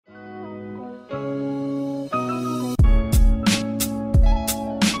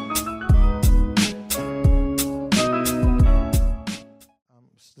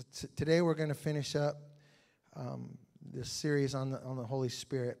today we're going to finish up this series on the Holy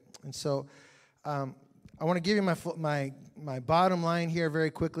Spirit. And so I want to give you my bottom line here very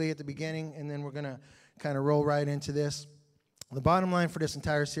quickly at the beginning, and then we're going to kind of roll right into this. The bottom line for this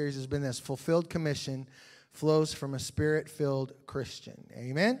entire series has been this: fulfilled commission flows from a Spirit-filled Christian.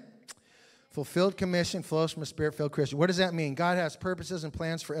 Amen? Fulfilled commission flows from a Spirit-filled Christian. What does that mean? God has purposes and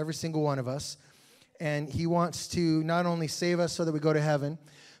plans for every single one of us, and He wants to not only save us so that we go to heaven,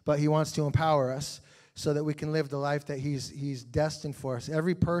 but He wants to empower us so that we can live the life that He's destined for us.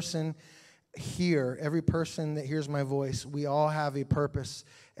 Every person here, every person that hears my voice, we all have a purpose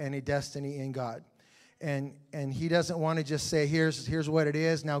and a destiny in God. And He doesn't want to just say, here's what it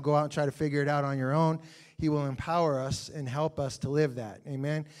is, now go out and try to figure it out on your own. He will empower us and help us to live that.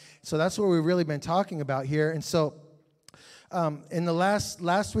 Amen? So that's what we've really been talking about here. And so in the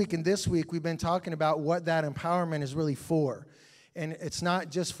last week and this week, we've been talking about what that empowerment is really for. And it's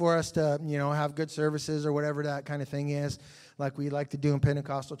not just for us to, have good services or whatever that kind of thing is, like we like to do in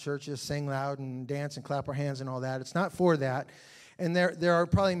Pentecostal churches, sing loud and dance and clap our hands and all that. It's not for that. And there are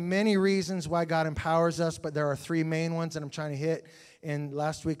probably many reasons why God empowers us, but there are three main ones that I'm trying to hit in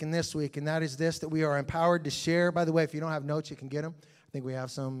last week and this week, and that is this: that we are empowered to share. By the way, if you don't have notes, you can get them. I think we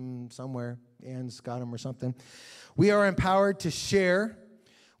have some somewhere. Ann's got them or something. We are empowered to share.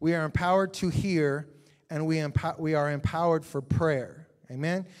 We are empowered to hear. And we are empowered for prayer.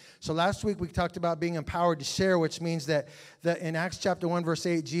 Amen? So last week we talked about being empowered to share, which means that in Acts chapter 1, verse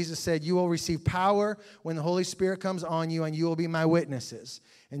 8, Jesus said, "You will receive power when the Holy Spirit comes on you, and you will be my witnesses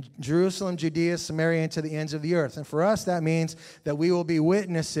in Jerusalem, Judea, Samaria, and to the ends of the earth." And for us, that means that we will be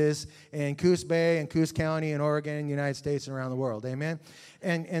witnesses in Coos Bay and Coos County and Oregon and the United States and around the world. Amen?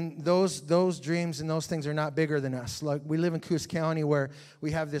 And those dreams and those things are not bigger than us. Like, we live in Coos County, where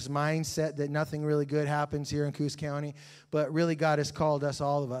we have this mindset that nothing really good happens here in Coos County. But really, God has called us,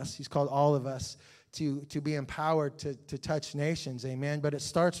 all of us. He's called all of us to be empowered to touch nations. Amen? But it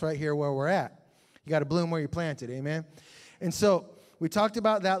starts right here where we're at. You got to bloom where you're planted. Amen? And so we talked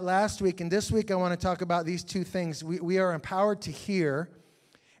about that last week. And this week I want to talk about these two things. We are empowered to hear,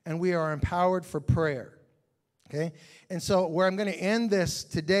 and we are empowered for prayer. Okay? And so where I'm going to end this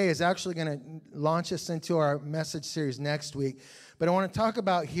today is actually going to launch us into our message series next week. But I want to talk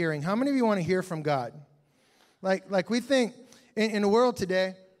about hearing. How many of you want to hear from God? Like we think in the world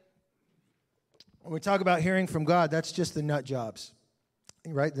today, when we talk about hearing from God, that's just the nut jobs,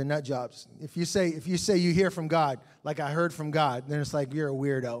 right? The nut jobs. If you say you hear from God, like I heard from God, then it's like you're a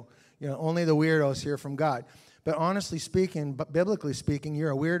weirdo. Only the weirdos hear from God. But honestly speaking, biblically speaking,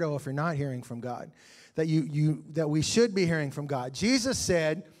 you're a weirdo if you're not hearing from God. That we should be hearing from God. Jesus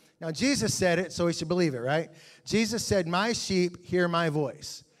said it, so we should believe it, right? Jesus said, "My sheep hear my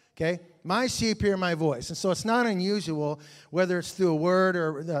voice." Okay? My sheep hear my voice. And so it's not unusual, whether it's through a word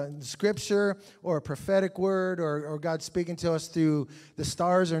or scripture or a prophetic word or God speaking to us through the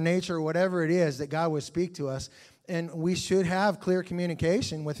stars or nature or whatever it is, that God would speak to us. And we should have clear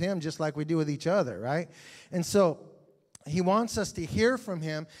communication with Him just like we do with each other, right? And so He wants us to hear from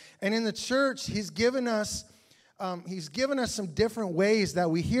Him. And in the church, He's given us some different ways that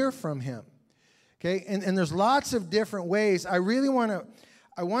we hear from Him. Okay? And there's lots of different ways. I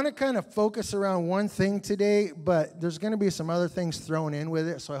want to kind of focus around one thing today, but there's going to be some other things thrown in with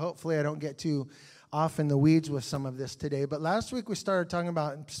it, so hopefully I don't get too off in the weeds with some of this today. But last week we started talking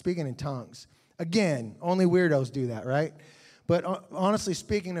about speaking in tongues. Again, only weirdos do that, right? But honestly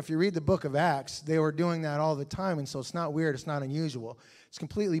speaking, if you read the book of Acts, they were doing that all the time, and so it's not weird, it's not unusual. It's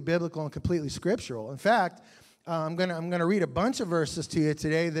completely biblical and completely scriptural. In fact, I'm gonna read a bunch of verses to you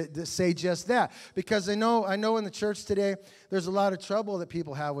today that say just that, because I know in the church today there's a lot of trouble that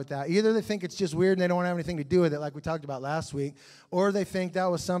people have with that. Either they think it's just weird and they don't want to have anything to do with it, like we talked about last week, or they think that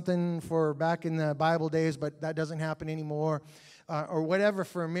was something for back in the Bible days, but that doesn't happen anymore. Or whatever,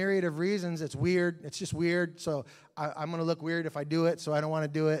 for a myriad of reasons. It's weird. It's just weird. So I'm going to look weird if I do it, so I don't want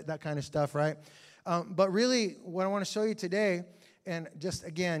to do it, that kind of stuff, right? But really, what I want to show you today, and just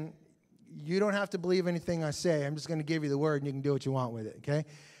again, you don't have to believe anything I say. I'm just going to give you the word, and you can do what you want with it, okay?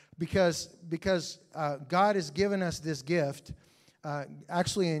 Because God has given us this gift,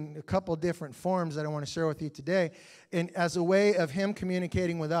 actually in a couple different forms that I want to share with you today, and as a way of Him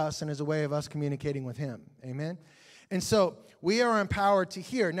communicating with us and as a way of us communicating with Him. Amen? And so we are empowered to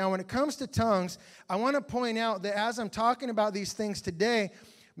hear. Now, when it comes to tongues, I want to point out that as I'm talking about these things today,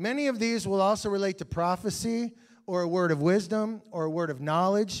 many of these will also relate to prophecy or a word of wisdom or a word of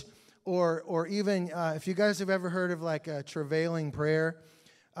knowledge or even if you guys have ever heard of like a travailing prayer,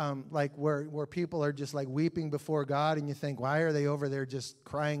 like where people are just like weeping before God and you think, why are they over there just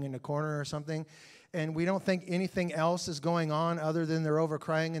crying in the corner or something? and we don't think anything else is going on other than they're over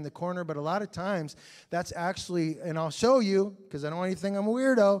crying in the corner. But a lot of times, that's actually, and I'll show you, because I don't want you to think I'm a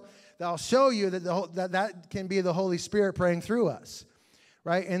weirdo, that I'll show you that that can be the Holy Spirit praying through us.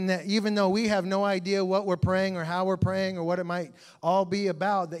 Right? And that even though we have no idea what we're praying or how we're praying or what it might all be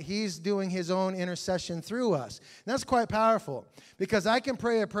about, that he's doing his own intercession through us. And that's quite powerful, because I can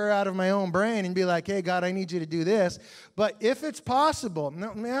pray a prayer out of my own brain and be like, hey, God, I need you to do this. But if it's possible,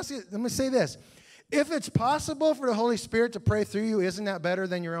 let me say this. If it's possible for the Holy Spirit to pray through you, isn't that better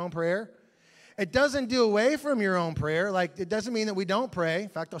than your own prayer? It doesn't do away from your own prayer. Like, it doesn't mean that we don't pray. In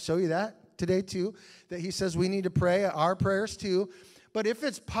fact, I'll show you that today too, that he says we need to pray our prayers too. But if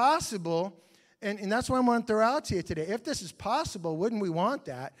it's possible, and that's what I want to throw out to you today, if this is possible, wouldn't we want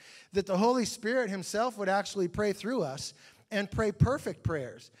that the Holy Spirit himself would actually pray through us and pray perfect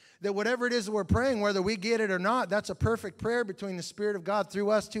prayers? That whatever it is that we're praying, whether we get it or not, that's a perfect prayer between the Spirit of God through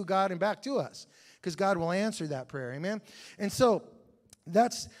us to God and back to us, because God will answer that prayer, amen? And so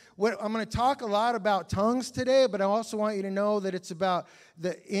that's what I'm going to talk a lot about tongues today, but I also want you to know that it's about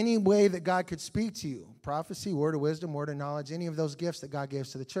any way that God could speak to you. Prophecy, word of wisdom, word of knowledge, any of those gifts that God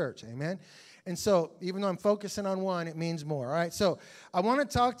gives to the church. Amen? And so even though I'm focusing on one, it means more. All right? So I want to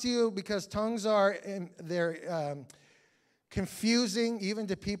talk to you because tongues they're confusing even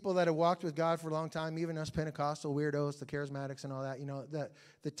to people that have walked with God for a long time, even us Pentecostal weirdos, the charismatics and all that. You know,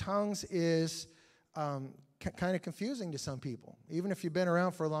 the tongues is kind of confusing to some people, even if you've been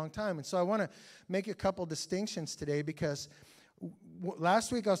around for a long time. And so I want to make a couple distinctions today, because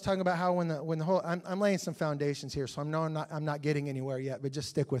last week I was talking about how when the whole I'm laying some foundations here, so I'm not getting anywhere yet, but just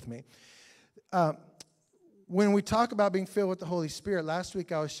stick with me. When we talk about being filled with the Holy Spirit, last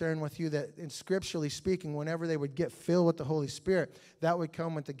week I was sharing with you that, in scripturally speaking, whenever they would get filled with the Holy Spirit, that would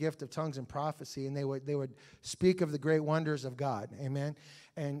come with the gift of tongues and prophecy, and they would speak of the great wonders of God. Amen.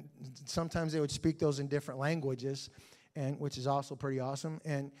 And sometimes they would speak those in different languages, and which is also pretty awesome.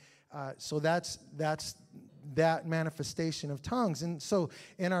 And so that's that manifestation of tongues. And so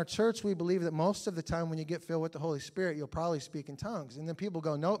in our church, we believe that most of the time when you get filled with the Holy Spirit, you'll probably speak in tongues. And then people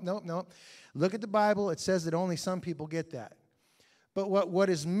go, nope. Look at the Bible. It says that only some people get that. But what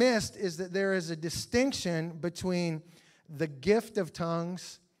is missed is that there is a distinction between the gift of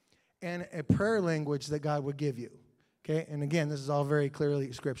tongues and a prayer language that God would give you. Okay? And again, this is all very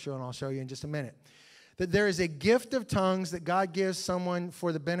clearly scriptural, and I'll show you in just a minute. That there is a gift of tongues that God gives someone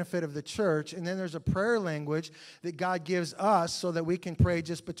for the benefit of the church, and then there's a prayer language that God gives us so that we can pray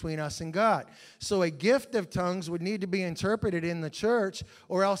just between us and God. So a gift of tongues would need to be interpreted in the church,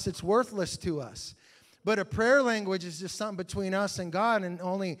 or else it's worthless to us. But a prayer language is just something between us and God, and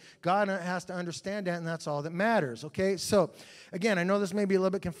only God has to understand that, and that's all that matters, okay? So, again, I know this may be a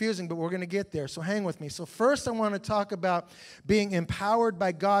little bit confusing, but we're going to get there, so hang with me. So first I want to talk about being empowered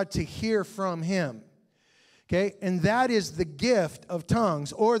by God to hear from Him. Okay, and that is the gift of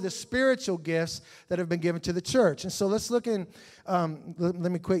tongues, or the spiritual gifts that have been given to the church. And so let's look in,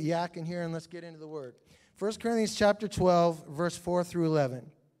 let me quit yakking here and let's get into the word. 1 Corinthians chapter 12, verse 4 through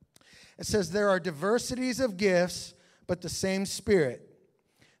 11. It says, there are diversities of gifts, but the same Spirit.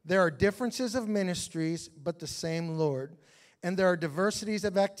 There are differences of ministries, but the same Lord. And there are diversities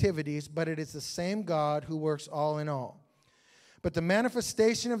of activities, but it is the same God who works all in all. But the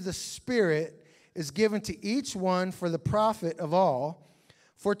manifestation of the Spirit is given to each one for the profit of all.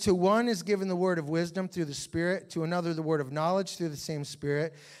 For to one is given the word of wisdom through the Spirit, to another the word of knowledge through the same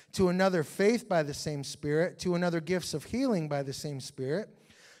Spirit, to another faith by the same Spirit, to another gifts of healing by the same Spirit,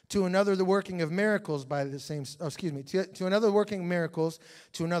 to another the working of miracles by the same, to another working miracles,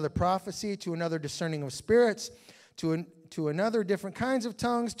 to another prophecy, to another discerning of spirits, to another different kinds of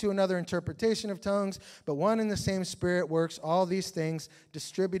tongues, to another interpretation of tongues, but one and the same Spirit works all these things,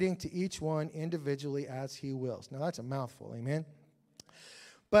 distributing to each one individually as He wills. Now that's a mouthful, amen?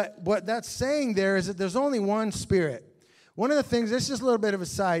 But what that's saying there is that there's only one Spirit. One of the things, this is just a little bit of a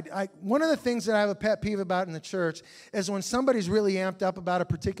side, one of the things that I have a pet peeve about in the church is when somebody's really amped up about a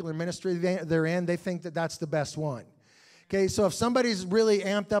particular ministry they're in, they think that that's the best one. Okay, so if somebody's really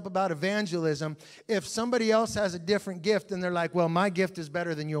amped up about evangelism, if somebody else has a different gift, then they're like, well, my gift is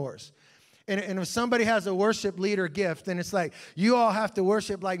better than yours. And if somebody has a worship leader gift, then it's like, you all have to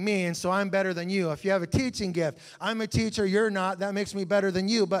worship like me, and so I'm better than you. If you have a teaching gift, I'm a teacher, you're not, that makes me better than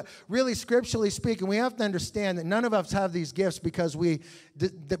you. But really, scripturally speaking, we have to understand that none of us have these gifts because we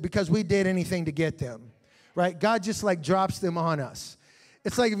did anything to get them, right? God just like drops them on us.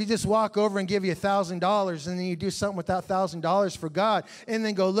 It's like if you just walk over and give you $1,000 and then you do something with that $1,000 for God and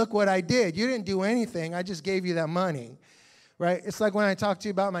then go, look what I did. You didn't do anything. I just gave you that money, right? It's like when I talked to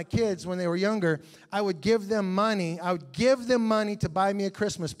you about my kids when they were younger, I would give them money. I would give them money to buy me a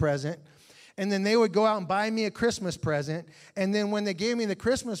Christmas present. And then they would go out and buy me a Christmas present. And then when they gave me the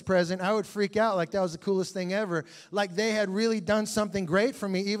Christmas present, I would freak out like that was the coolest thing ever. Like they had really done something great for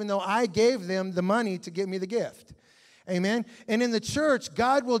me, even though I gave them the money to get me the gift. Amen? And in the church,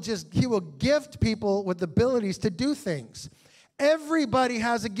 God will He will gift people with abilities to do things. Everybody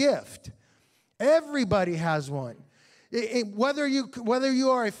has a gift. Everybody has one. Whether you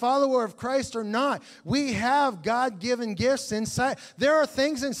are a follower of Christ or not, we have God-given gifts inside. There are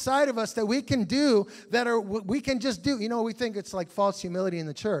things inside of us that we can do we can just do. You know, we think it's like false humility in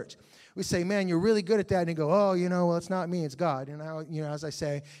the church. We say, man, you're really good at that. And you go, oh, well, it's not me, it's God. And as I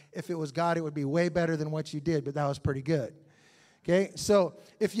say, if it was God, it would be way better than what you did, but that was pretty good. Okay? So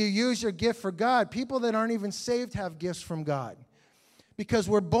if you use your gift for God, people that aren't even saved have gifts from God because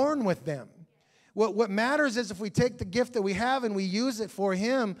we're born with them. What matters is if we take the gift that we have and we use it for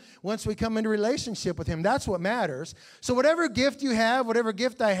Him once we come into relationship with Him. That's what matters. So whatever gift you have, whatever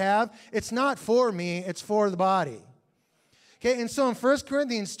gift I have, it's not for me, it's for the body. Okay, and so in 1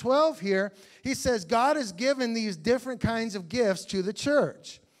 Corinthians 12 here, he says God has given these different kinds of gifts to the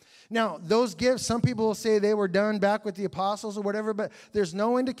church. Now, those gifts, some people will say they were done back with the apostles or whatever, but there's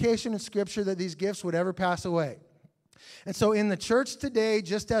no indication in Scripture that these gifts would ever pass away. And so in the church today,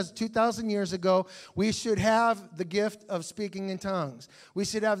 just as 2,000 years ago, we should have the gift of speaking in tongues. We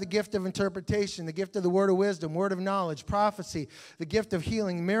should have the gift of interpretation, the gift of the word of wisdom, word of knowledge, prophecy, the gift of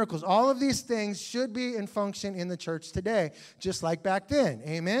healing, miracles. All of these things should be in function in the church today, just like back then.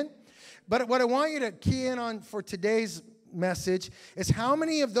 Amen? But what I want you to key in on for today's message is how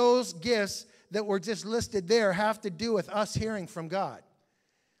many of those gifts that were just listed there have to do with us hearing from God.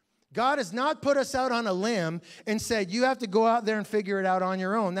 God has not put us out on a limb and said, you have to go out there and figure it out on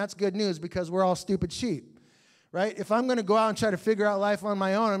your own. That's good news because we're all stupid sheep, right? If I'm going to go out and try to figure out life on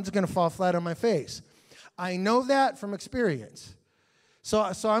my own, I'm just going to fall flat on my face. I know that from experience. So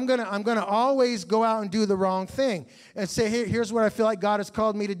I'm going to always go out and do the wrong thing and say, here's what I feel like God has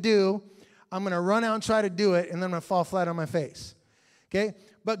called me to do. I'm going to run out and try to do it, and then I'm going to fall flat on my face, okay?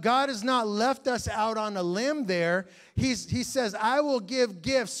 But God has not left us out on a limb there. He says, I will give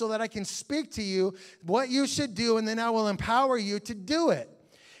gifts so that I can speak to you what you should do, and then I will empower you to do it.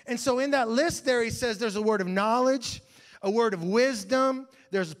 And so in that list there, he says there's a word of knowledge, a word of wisdom,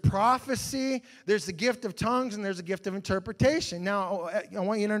 there's prophecy, there's the gift of tongues, and there's a gift of interpretation. Now, I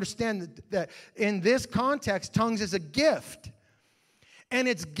want you to understand that in this context, tongues is a gift. And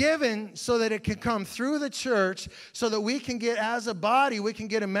it's given so that it can come through the church so that we can get, as a body, we can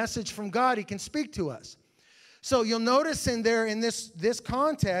get a message from God. He can speak to us. So you'll notice in there, in this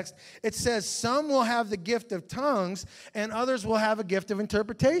context, it says some will have the gift of tongues and others will have a gift of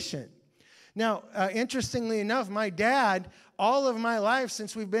interpretation. Now, interestingly enough, my dad, all of my life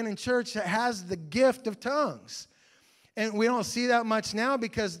since we've been in church, has the gift of tongues. And we don't see that much now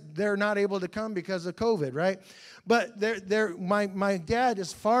because they're not able to come because of COVID, right? But my dad,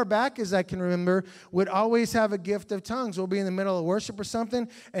 as far back as I can remember, would always have a gift of tongues. We'll be in the middle of worship or something,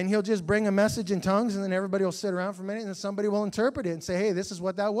 and he'll just bring a message in tongues, and then everybody will sit around for a minute, and then somebody will interpret it and say, hey, this is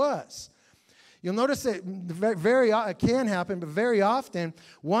what that was. You'll notice that it can happen, but very often,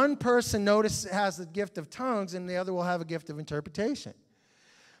 one person has the gift of tongues, and the other will have a gift of interpretation.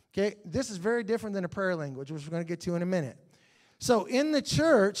 Okay, this is very different than a prayer language, which we're going to get to in a minute. So in the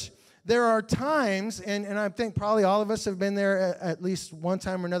church, there are times, and I think probably all of us have been there at least one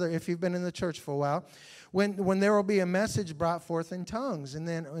time or another if you've been in the church for a while, when there will be a message brought forth in tongues. And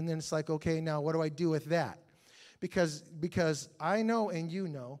then it's like, okay, now what do I do with that? Because I know and you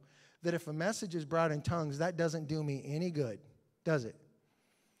know that if a message is brought in tongues, that doesn't do me any good, does it?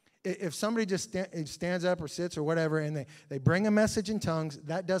 If somebody just stands up or sits or whatever and they bring a message in tongues,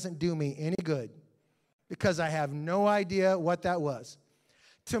 that doesn't do me any good because I have no idea what that was.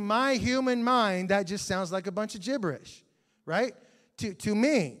 To my human mind, that just sounds like a bunch of gibberish, right? To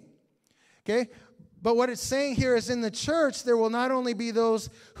me, okay? But what it's saying here is in the church, there will not only be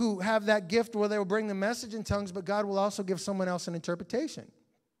those who have that gift where they will bring the message in tongues, but God will also give someone else an interpretation.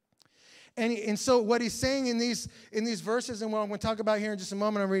 And so what he's saying in these verses, and what I'm going to talk about here in just a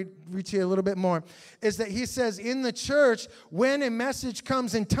moment, I'll read to you a little bit more, is that he says in the church, when a message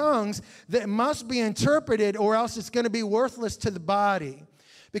comes in tongues, that must be interpreted or else it's going to be worthless to the body.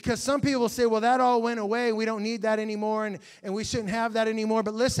 Because some people say, well, that all went away. We don't need that anymore, and we shouldn't have that anymore.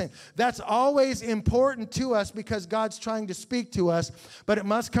 But listen, that's always important to us because God's trying to speak to us, but it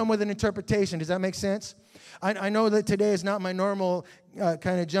must come with an interpretation. Does that make sense? I know that today is not my normal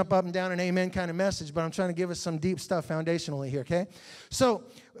kind of jump up and down and amen kind of message, but I'm trying to give us some deep stuff foundationally here, okay? So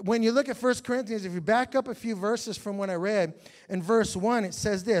when you look at 1 Corinthians, if you back up a few verses from what I read, in verse 1, it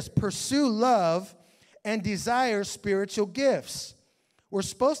says this, pursue love and desire spiritual gifts, We're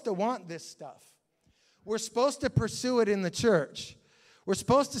supposed to want this stuff. We're supposed to pursue it in the church. We're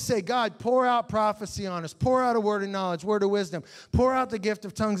supposed to say, God, pour out prophecy on us. Pour out a word of knowledge, word of wisdom. Pour out the gift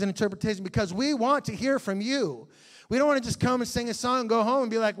of tongues and interpretation because we want to hear from you. We don't want to just come and sing a song and go home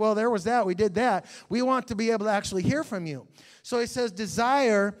and be like, well, there was that. We did that. We want to be able to actually hear from you. So he says,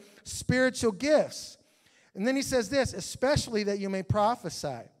 desire spiritual gifts. And then he says this, especially that you may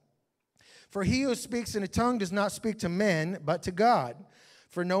prophesy. For he who speaks in a tongue does not speak to men, but to God.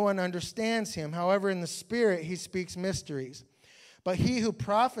 For no one understands him. However, in the Spirit he speaks mysteries. But he who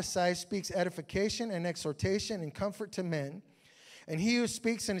prophesies speaks edification and exhortation and comfort to men. And he who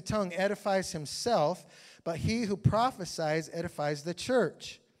speaks in a tongue edifies himself, but he who prophesies edifies the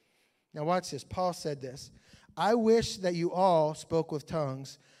church. Now watch this. Paul said this. I wish that you all spoke with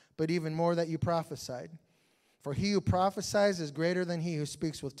tongues, but even more that you prophesied. For he who prophesies is greater than he who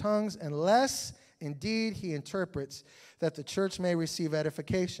speaks with tongues, unless indeed he interprets, that the church may receive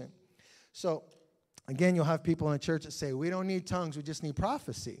edification. So, again, you'll have people in the church that say, we don't need tongues, we just need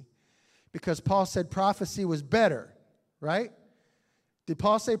prophecy. Because Paul said prophecy was better, right? Did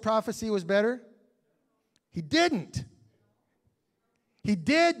Paul say prophecy was better? He didn't. He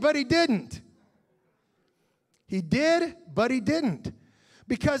did, but he didn't. He did, but he didn't.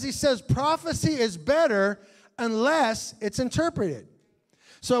 Because he says prophecy is better unless it's interpreted.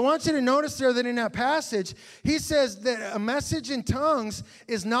 So I want you to notice there that in that passage, he says that a message in tongues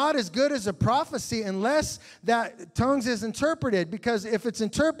is not as good as a prophecy unless that tongues is interpreted. Because if it's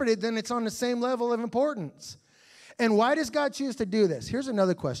interpreted, then it's on the same level of importance. And why does God choose to do this? Here's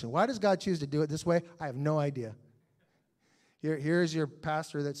another question. Why does God choose to do it this way? I have no idea. Here's your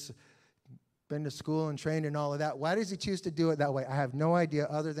pastor that's been to school and trained and all of that. Why does he choose to do it that way? I have no idea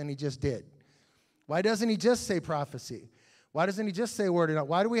other than he just did. Why doesn't he just say prophecy? Why doesn't he just say word of knowledge?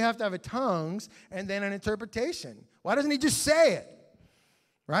 Why do we have to have a tongues and then an interpretation? Why doesn't he just say it?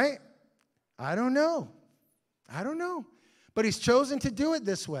 Right? I don't know. But he's chosen to do it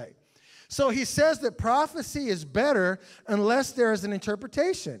this way. So he says that prophecy is better unless there is an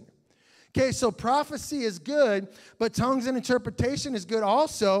interpretation. Okay, so prophecy is good, but tongues and interpretation is good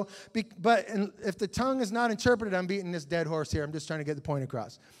also. But if the tongue is not interpreted, I'm beating this dead horse here. I'm just trying to get the point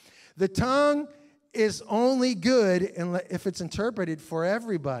across. The tongue is only good if it's interpreted for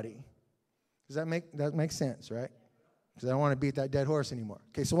everybody. Does that make sense, right? Because I don't want to beat that dead horse anymore.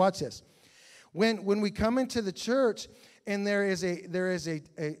 Okay, so watch this. When we come into the church and there is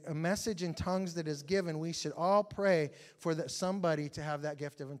a message in tongues that is given, we should all pray for somebody to have that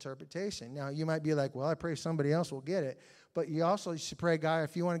gift of interpretation. Now, you might be like, well, I pray somebody else will get it. But you also should pray, God,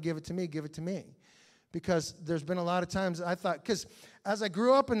 if you want to give it to me, give it to me. Because there's been a lot of times I thought, because as I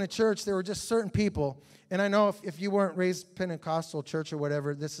grew up in the church, there were just certain people, and I know if you weren't raised Pentecostal church or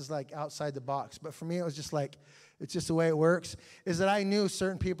whatever, this is like outside the box. But for me, it was just like, it's just the way it works, is that I knew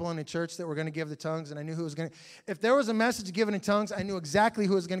certain people in the church that were going to give the tongues, and I knew who was going to. If there was a message given in tongues, I knew exactly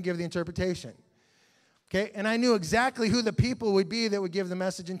who was going to give the interpretation. Okay? And I knew exactly who the people would be that would give the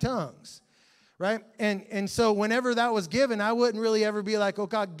message in tongues. Right? And so whenever that was given, I wouldn't really ever be like, oh,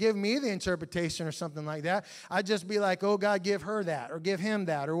 God, give me the interpretation or something like that. I'd just be like, oh, God, give her that or give him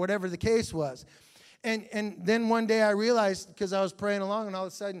that or whatever the case was. And then one day I realized, because I was praying along, and all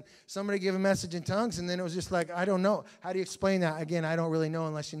of a sudden somebody gave a message in tongues, and then it was just like, I don't know. How do you explain that? Again, I don't really know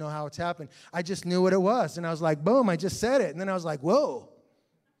unless you know how it's happened. I just knew what it was, and I was like, boom, I just said it. And then I was like, whoa,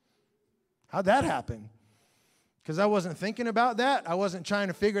 how'd that happen? Because I wasn't thinking about that. I wasn't trying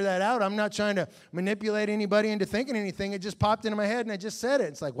to figure that out. I'm not trying to manipulate anybody into thinking anything. It just popped into my head, and I just said it.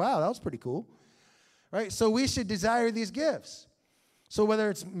 It's like, wow, that was pretty cool. Right? So we should desire these gifts. So whether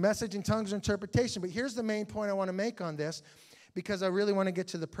it's message in tongues or interpretation. But here's the main point I want to make on this, because I really want to get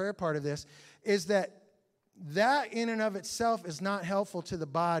to the prayer part of this, is that in and of itself is not helpful to the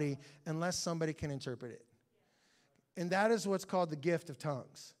body unless somebody can interpret it. And that is what's called the gift of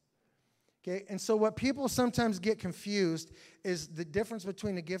tongues. Okay, and so what people sometimes get confused is the difference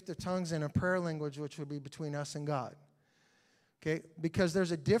between the gift of tongues and a prayer language, which would be between us and God. Okay, because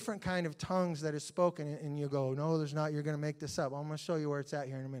there's a different kind of tongues that is spoken, and you go, no, there's not, you're going to make this up. I'm going to show you where it's at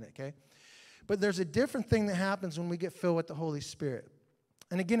here in a minute, okay? But there's a different thing that happens when we get filled with the Holy Spirit.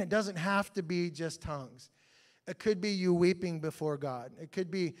 And again, it doesn't have to be just tongues. It could be you weeping before God. It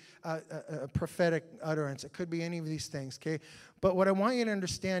could be a prophetic utterance. It could be any of these things, okay? But what I want you to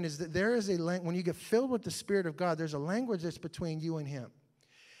understand is that there is when you get filled with the Spirit of God, there's a language that's between you and Him.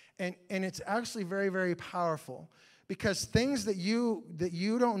 And it's actually very, very powerful, because things that you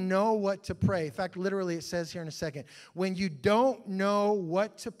don't know what to pray. In fact, literally it says here in a second, when you don't know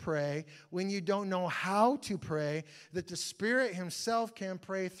what to pray, when you don't know how to pray, that the Spirit Himself can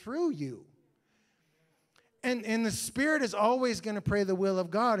pray through you. And the Spirit is always going to pray the will of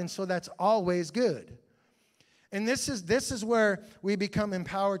God, and so that's always good. And this is where we become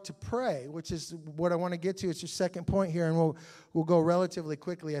empowered to pray, which is what I want to get to. It's your second point here, and we'll go relatively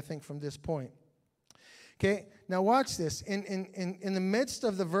quickly, I think, from this point. Okay, now watch this. In the midst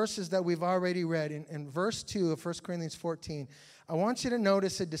of the verses that we've already read, in verse 2 of 1 Corinthians 14, I want you to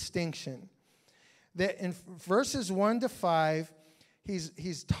notice a distinction. That in verses 1 to 5,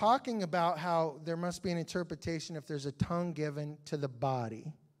 he's talking about how there must be an interpretation if there's a tongue given to the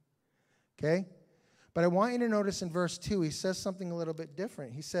body. Okay? But I want you to notice in verse 2, he says something a little bit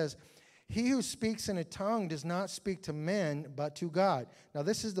different. He says, he who speaks in a tongue does not speak to men, but to God. Now,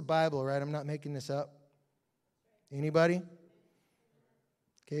 this is the Bible, right? I'm not making this up. Anybody?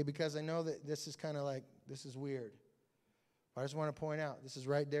 Okay, because I know that this is kind of like, this is weird. I just want to point out, this is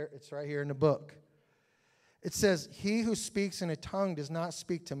right there. It's right here in the book. It says, he who speaks in a tongue does not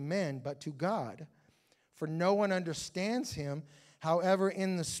speak to men, but to God. For no one understands him. However,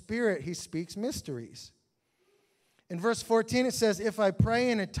 in the Spirit, he speaks mysteries. In verse 14, it says, if I pray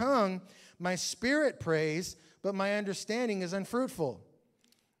in a tongue, my spirit prays, but my understanding is unfruitful.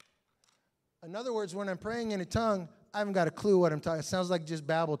 In other words, when I'm praying in a tongue, I haven't got a clue what I'm talking. It sounds like just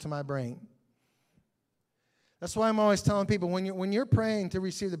babble to my brain. That's why I'm always telling people, when you're praying to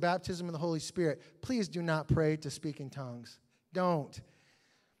receive the baptism of the Holy Spirit, please do not pray to speak in tongues. Don't.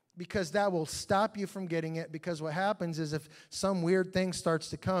 Because that will stop you from getting it. Because what happens is if some weird thing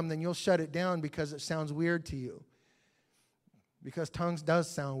starts to come, then you'll shut it down because it sounds weird to you. Because tongues does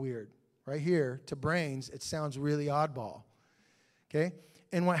sound weird. Right here, to brains, it sounds really oddball. Okay?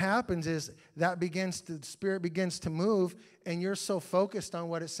 And what happens is the Spirit begins to move, and you're so focused on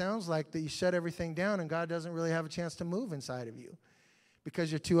what it sounds like that you shut everything down, and God doesn't really have a chance to move inside of you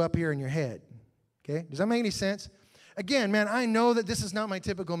because you're too up here in your head. Okay? Does that make any sense? Again, man, I know that this is not my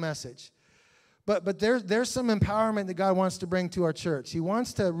typical message, but there's some empowerment that God wants to bring to our church. He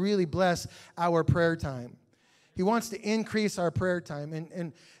wants to really bless our prayer time. He wants to increase our prayer time,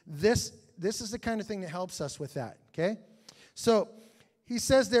 and this is the kind of thing that helps us with that. Okay? So he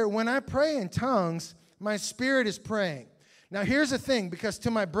says there, when I pray in tongues, my spirit is praying. Now, here's the thing, because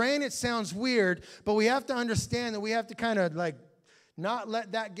to my brain it sounds weird, but we have to understand that we have to kind of like not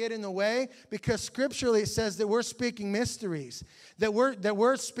let that get in the way, because scripturally it says that we're speaking mysteries, that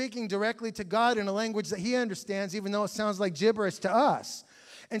we're speaking directly to God in a language that he understands, even though it sounds like gibberish to us.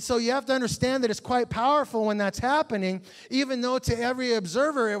 And so you have to understand that it's quite powerful when that's happening, even though to every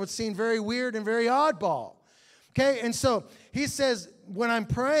observer it would seem very weird and very oddball. Okay, and so he says, when I'm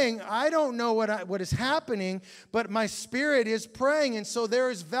praying, I don't know what is happening, but my spirit is praying, and so there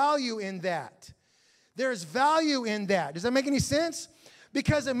is value in that. There is value in that. Does that make any sense?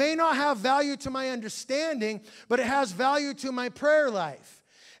 Because it may not have value to my understanding, but it has value to my prayer life.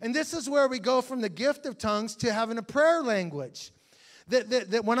 And this is where we go from the gift of tongues to having a prayer language.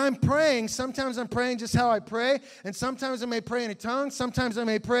 That when I'm praying, sometimes I'm praying just how I pray, and sometimes I may pray in a tongue, sometimes I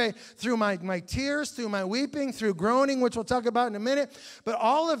may pray through my tears, through my weeping, through groaning, which we'll talk about in a minute. But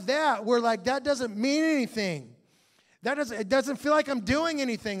all of that, we're like, that doesn't mean anything. It doesn't feel like I'm doing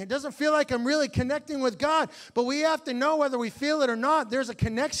anything. It doesn't feel like I'm really connecting with God. But we have to know whether we feel it or not. There's a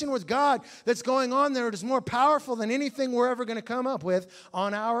connection with God that's going on there. It is more powerful than anything we're ever going to come up with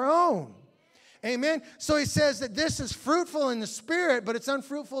on our own. Amen? So he says that this is fruitful in the Spirit, but it's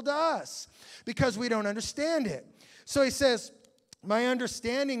unfruitful to us because we don't understand it. So he says, my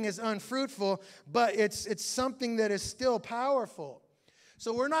understanding is unfruitful, but it's something that is still powerful.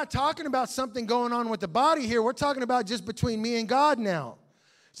 So we're not talking about something going on with the body here. We're talking about just between me and God now.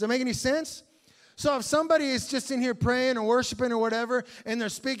 Does that make any sense? So if somebody is just in here praying or worshiping or whatever, and they're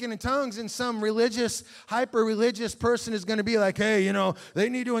speaking in tongues, and some religious, hyper-religious person is going to be like, hey, they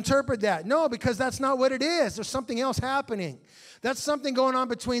need to interpret that. No, because that's not what it is. There's something else happening. That's something going on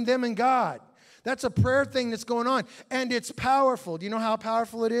between them and God. That's a prayer thing that's going on, and it's powerful. Do you know how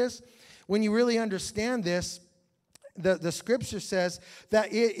powerful it is? When you really understand this, the scripture says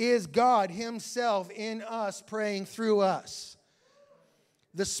that it is God himself in us praying through us.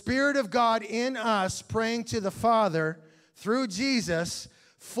 The Spirit of God in us praying to the Father through Jesus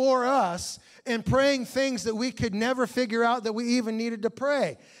for us and praying things that we could never figure out that we even needed to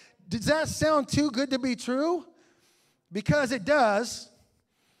pray. Does that sound too good to be true? Because it does,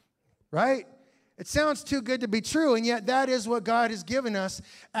 right? It sounds too good to be true, and yet that is what God has given us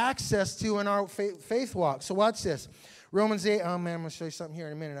access to in our faith walk. So watch this. Romans 8, oh man, I'm going to show you something here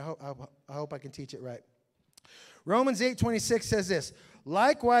in a minute. I hope I can teach it right. Romans 8:26 says this,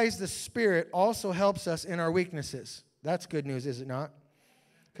 likewise the Spirit also helps us in our weaknesses. That's good news, is it not?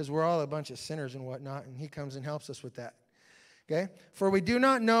 Because we're all a bunch of sinners and whatnot, and he comes and helps us with that. Okay? For we do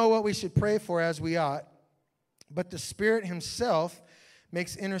not know what we should pray for as we ought, But the Spirit himself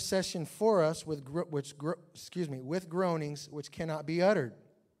makes intercession for us with groanings which cannot be uttered.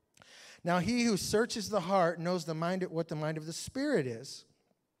 Now he who searches the heart knows what the mind of the Spirit is,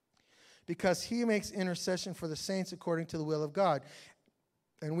 because he makes intercession for the saints according to the will of God.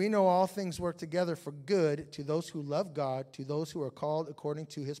 And we know all things work together for good to those who love God, to those who are called according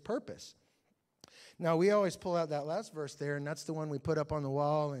to his purpose. Now, we always pull out that last verse there, and that's the one we put up on the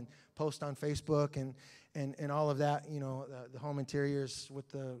wall and post on Facebook and all of that, you know, the home interiors with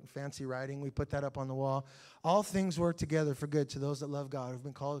the fancy writing. We put that up on the wall. All things work together for good to those that love God, who've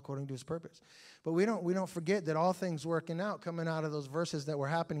been called according to his purpose. But we don't forget that all things working out, coming out of those verses that were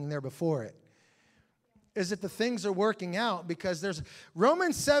happening there before it, is that the things are working out, because there's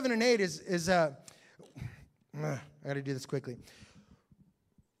Romans 7 and 8 I got to do this quickly.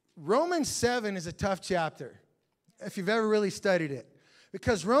 Romans 7 is a tough chapter, if you've ever really studied it.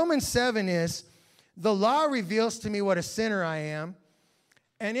 Because Romans 7 is, the law reveals to me what a sinner I am,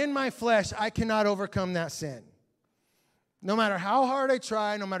 and in my flesh I cannot overcome that sin. No matter how hard I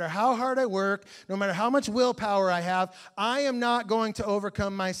try, no matter how hard I work, no matter how much willpower I have, I am not going to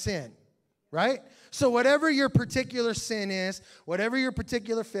overcome my sin, right? So whatever your particular sin is, whatever your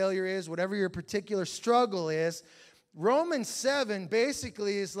particular failure is, whatever your particular struggle is, Romans 7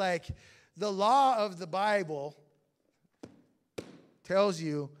 basically is like the law of the Bible tells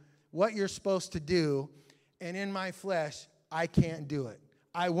you what you're supposed to do, and in my flesh, I can't do it.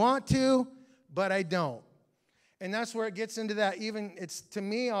 I want to, but I don't. And that's where it gets into that. Even, it's, to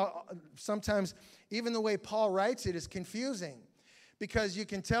me, sometimes even the way Paul writes it is confusing, because you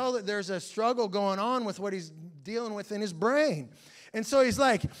can tell that there's a struggle going on with what he's dealing with in his brain. And so he's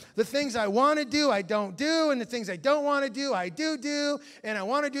like, the things I want to do, I don't do, and the things I don't want to do, I do, and I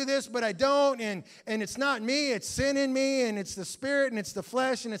want to do this, but I don't, and it's not me, it's sin in me, and it's the spirit, and it's the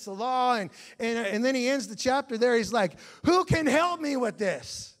flesh, and it's the law, and then he ends the chapter there, he's like, who can help me with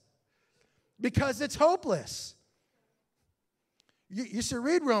this? Because it's hopeless. You should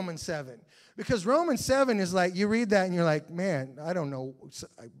read Romans 7. Because Romans 7 is like, you read that and you're like, man, I don't know.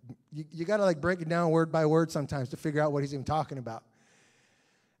 You got to like break it down word by word sometimes to figure out what he's even talking about.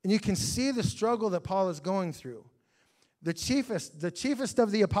 And you can see the struggle that Paul is going through. The chiefest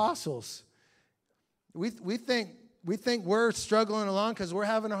of the apostles. We think we're struggling along because we're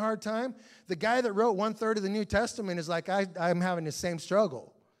having a hard time. The guy that wrote 1/3 of the New Testament is like, I'm having the same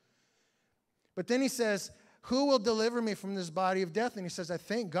struggle. But then he says, who will deliver me from this body of death? And he says, I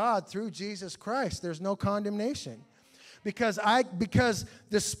thank God through Jesus Christ, there's no condemnation. Because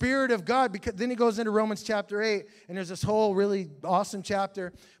the Spirit of God, then he goes into Romans chapter 8, and there's this whole really awesome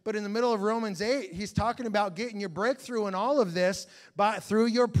chapter. But in the middle of Romans 8, he's talking about getting your breakthrough in all of this through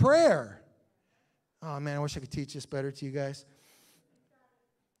your prayer. Oh, man, I wish I could teach this better to you guys.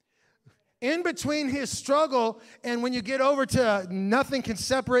 In between his struggle and when you get over to nothing can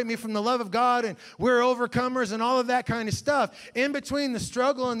separate me from the love of God and we're overcomers and all of that kind of stuff, in between the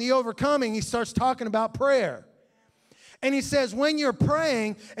struggle and the overcoming, he starts talking about prayer. And he says, when you're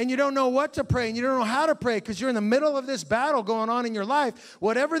praying and you don't know what to pray and you don't know how to pray because you're in the middle of this battle going on in your life,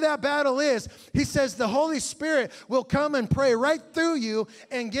 whatever that battle is, he says the Holy Spirit will come and pray right through you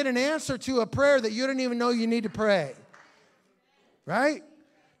and get an answer to a prayer that you didn't even know you need to pray. Right?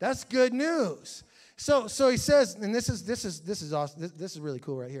 That's good news. So he says, and this is awesome. This is really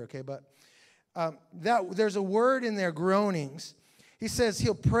cool right here, okay? But there's a word in there, groanings. He says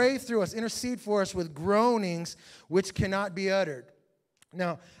he'll pray through us, intercede for us with groanings which cannot be uttered.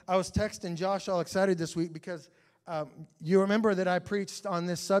 Now, I was texting Josh all excited this week because you remember that I preached on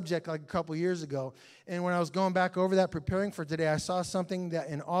this subject like a couple years ago. And when I was going back over that, preparing for today, I saw something that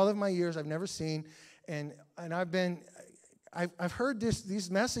in all of my years I've never seen. And I've heard these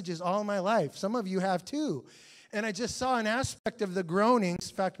messages all my life. Some of you have too. And I just saw an aspect of the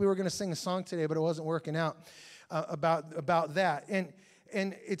groanings. In fact, we were going to sing a song today, but it wasn't working out about that. And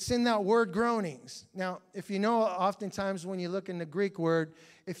it's in that word groanings. Now, if you know, oftentimes when you look in the Greek word,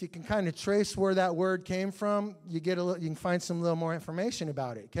 if you can kind of trace where that word came from, you can find some little more information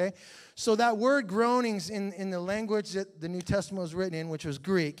about it, okay? So that word groanings in the language that the New Testament was written in, which was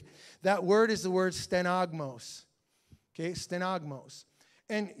Greek, that word is the word stenagmos. Okay, stenagmos.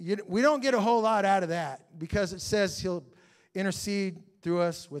 And we don't get a whole lot out of that because it says he'll intercede through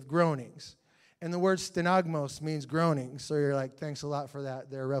us with groanings. And the word stenagmos means groaning. So you're like, thanks a lot for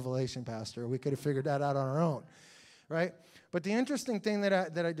that there, Revelation, Pastor. We could have figured that out on our own, right? But the interesting thing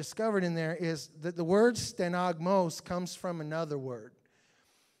that I discovered in there is that the word stenagmos comes from another word,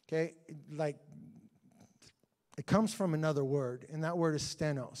 okay? Like, it comes from another word, and that word is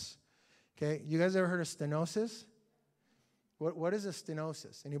stenos, okay? You guys ever heard of stenosis? What is a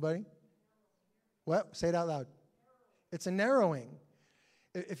stenosis? Anybody? What? Say it out loud. It's a narrowing.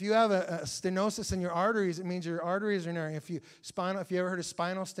 If you have a stenosis in your arteries, it means your arteries are narrowing. If you ever heard of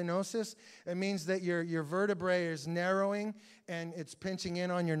spinal stenosis, it means that your vertebrae is narrowing and it's pinching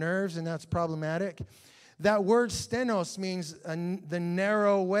in on your nerves, and that's problematic. That word stenos means the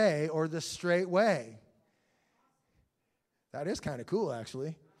narrow way or the straight way. That is kind of cool,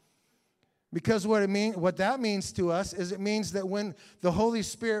 actually. Because what that means to us is it means that when the Holy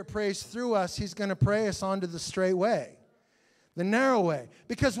Spirit prays through us, he's going to pray us onto the straight way, the narrow way.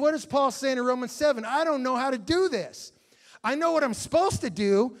 Because what does Paul say in Romans 7? I don't know how to do this. I know what I'm supposed to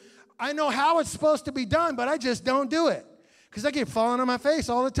do. I know how it's supposed to be done, but I just don't do it. Because I keep falling on my face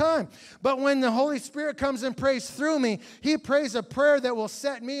all the time. But when the Holy Spirit comes and prays through me, he prays a prayer that will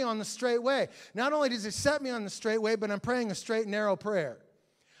set me on the straight way. Not only does it set me on the straight way, but I'm praying a straight, narrow prayer.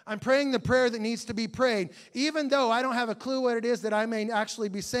 I'm praying the prayer that needs to be prayed, even though I don't have a clue what it is that I may actually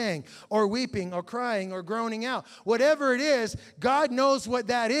be saying, or weeping, or crying, or groaning out. Whatever it is, God knows what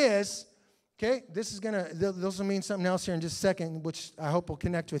that is. Okay? This will mean something else here in just a second, which I hope will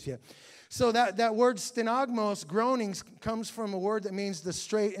connect with you. So that word stenagmos, groanings, comes from a word that means the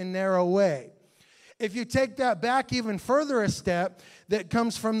straight and narrow way. If you take that back even further a step, that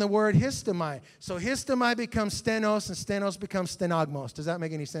comes from the word histomai. So histomai becomes stenos, and stenos becomes stenagmos. Does that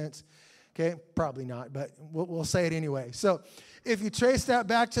make any sense? Okay, probably not, but we'll say it anyway. So if you trace that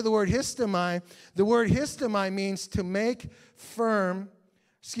back to the word histomai means to make firm,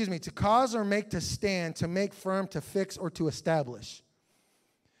 to cause or make to stand, to make firm, to fix, or to establish.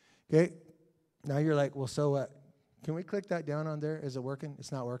 Okay, now you're like, well, so what? Can we click that down on there? Is it working?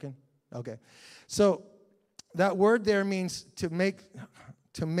 It's not working? Okay. So that word there means to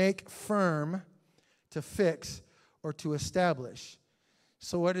make firm, to fix, or to establish.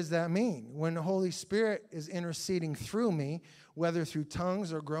 So what does that mean? When the Holy Spirit is interceding through me, whether through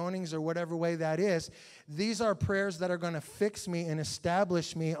tongues or groanings or whatever way that is, these are prayers that are going to fix me and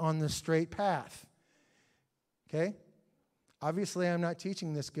establish me on the straight path. Okay? Obviously, I'm not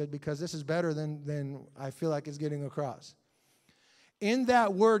teaching this good because this is better than I feel like it's getting across. In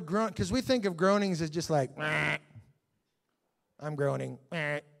that word groan, because we think of groanings as just like, I'm groaning.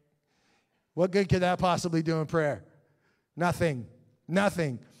 What good could that possibly do in prayer? Nothing.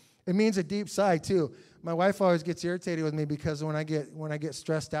 It means a deep sigh too. My wife always gets irritated with me because when I get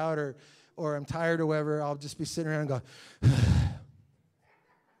stressed out or I'm tired or whatever, I'll just be sitting around and go.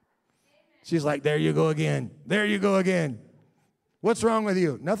 She's like, there you go again. There you go again. What's wrong with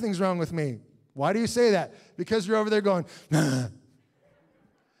you? Nothing's wrong with me. Why do you say that? Because you're over there going.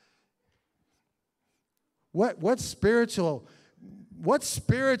 What spiritual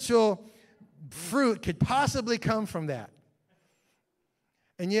fruit could possibly come from that?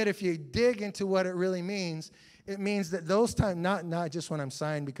 And yet if you dig into what it really means, it means that those times, not just when I'm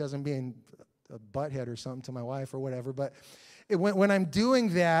sighing because I'm being a butthead or something to my wife or whatever, but when I'm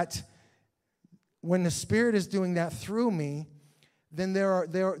doing that, when the Spirit is doing that through me, then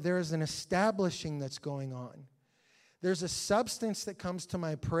there is an establishing that's going on. There's a substance that comes to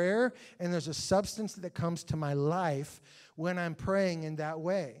my prayer, and there's a substance that comes to my life when I'm praying in that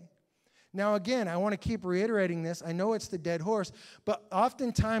way. Now, again, I want to keep reiterating this. I know it's the dead horse, but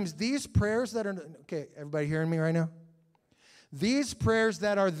oftentimes these prayers that are, okay, everybody hearing me right now? These prayers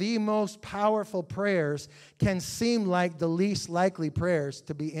that are the most powerful prayers can seem like the least likely prayers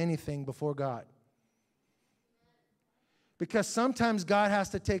to be anything before God. Because sometimes God has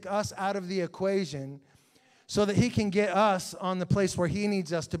to take us out of the equation so that he can get us on the place where he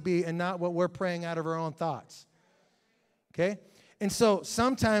needs us to be and not what we're praying out of our own thoughts. Okay? And so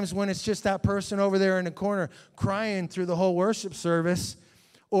sometimes when it's just that person over there in the corner crying through the whole worship service,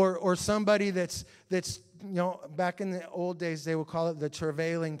 or somebody that's back in the old days they would call it the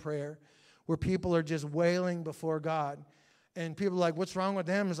travailing prayer, where people are just wailing before God. And people are like, what's wrong with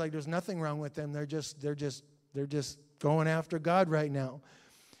them? It's like there's nothing wrong with them. They're just going after God right now.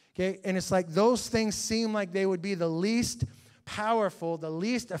 Okay, and it's like those things seem like they would be the least powerful, the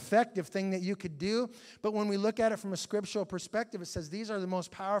least effective thing that you could do. But when we look at it from a scriptural perspective, it says these are the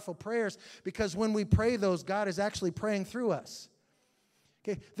most powerful prayers because when we pray those, God is actually praying through us.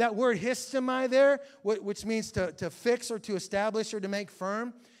 Okay, that word histomai there, which means to fix or to establish or to make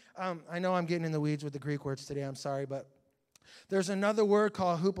firm. I know I'm getting in the weeds with the Greek words today. I'm sorry, but there's another word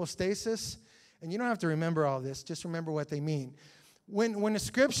called hypostasis, and you don't have to remember all this. Just remember what they mean. When the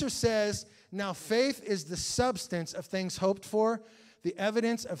scripture says, now faith is the substance of things hoped for, the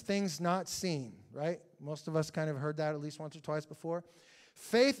evidence of things not seen, right? Most of us kind of heard that at least once or twice before.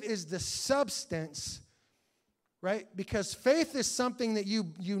 Faith is the substance, right? Because faith is something that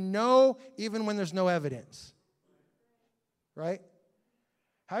you know even when there's no evidence, right?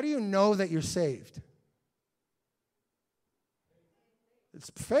 How do you know that you're saved? It's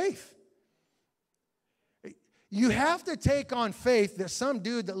faith. You have to take on faith that some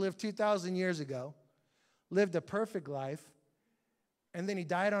dude that lived 2,000 years ago lived a perfect life, and then he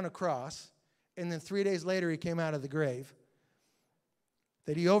died on a cross, and then 3 days later he came out of the grave,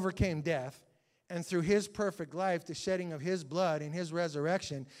 that he overcame death, and through his perfect life, the shedding of his blood and his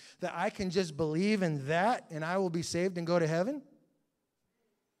resurrection, that I can just believe in that and I will be saved and go to heaven?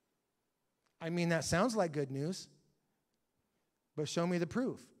 I mean, that sounds like good news, but show me the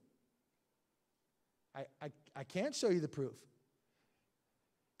proof. I can't show you the proof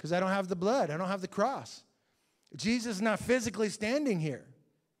because I don't have the blood. I don't have the cross. Jesus is not physically standing here.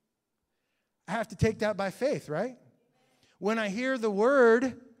 I have to take that by faith, right? When I hear the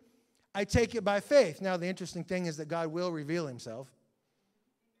word, I take it by faith. Now, the interesting thing is that God will reveal himself,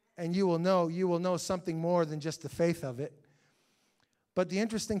 and you will know something more than just the faith of it. But the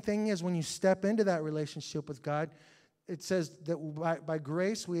interesting thing is when you step into that relationship with God, it says that by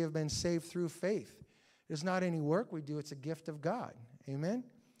grace we have been saved through faith. It's not any work we do, it's a gift of God. Amen?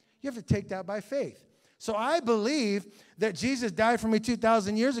 You have to take that by faith. So I believe that Jesus died for me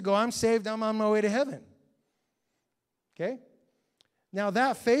 2,000 years ago. I'm saved, I'm on my way to heaven. Okay? Now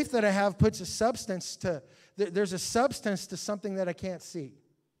that faith that I have puts a substance to, there's a substance to something that I can't see.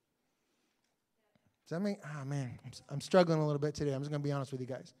 Does that mean, oh man, I'm struggling a little bit today. I'm just going to be honest with you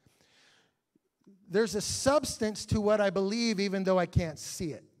guys. There's a substance to what I believe even though I can't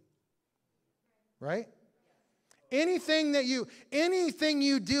see it. Right? Anything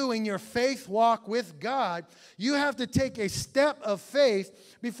you do in your faith walk with God, you have to take a step of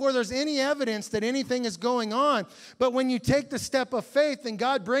faith before there's any evidence that anything is going on. But when you take the step of faith, then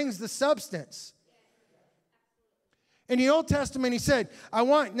God brings the substance. In the Old Testament, he said,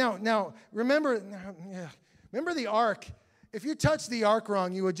 now remember the ark. If you touched the ark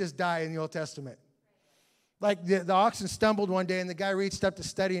wrong, you would just die in the Old Testament. Like the oxen stumbled one day, and the guy reached up to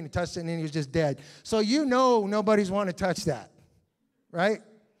study, and he touched it, and then he was just dead. So nobody's want to touch that, right?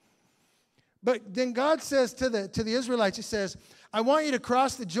 But then God says to the Israelites, he says, I want you to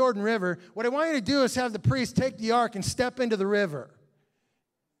cross the Jordan River. What I want you to do is have the priest take the ark and step into the river.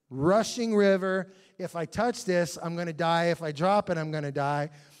 Rushing river. If I touch this, I'm going to die. If I drop it, I'm going to die.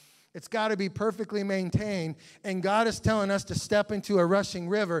 It's got to be perfectly maintained. And God is telling us to step into a rushing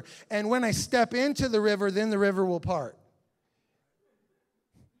river. And when I step into the river, then the river will part.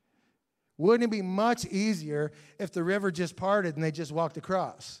 Wouldn't it be much easier if the river just parted and they just walked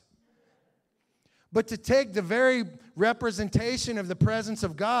across? But to take the very representation of the presence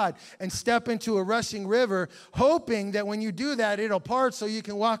of God and step into a rushing river, hoping that when you do that, it'll part so you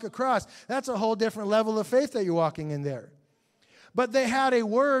can walk across, that's a whole different level of faith that you're walking in there. But they had a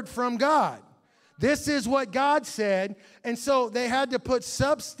word from God. This is what God said. And so they had to put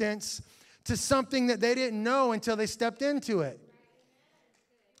substance to something that they didn't know until they stepped into it.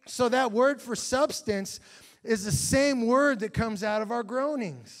 So that word for substance is the same word that comes out of our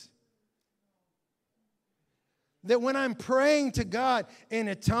groanings. That when I'm praying to God in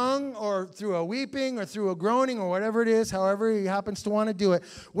a tongue or through a weeping or through a groaning or whatever it is, however he happens to want to do it,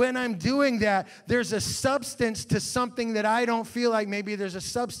 when I'm doing that, there's a substance to something that I don't feel like maybe there's a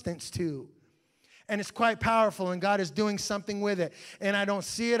substance to. And it's quite powerful, and God is doing something with it. And I don't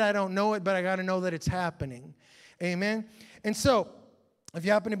see it, I don't know it, but I got to know that it's happening. Amen? And so, if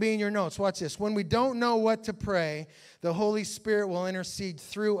you happen to be in your notes, watch this. When we don't know what to pray, the Holy Spirit will intercede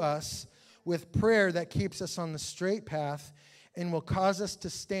through us with prayer that keeps us on the straight path and will cause us to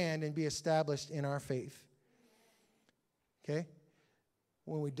stand and be established in our faith. Okay?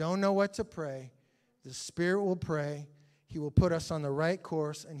 When we don't know what to pray, the Spirit will pray. He will put us on the right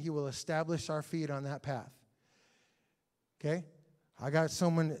course, and He will establish our feet on that path. Okay? I got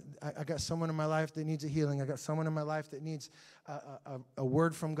someone in my life that needs a healing. I got someone in my life that needs a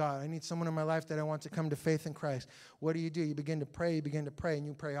word from God. I need someone in my life that I want to come to faith in Christ. What do? You begin to pray, and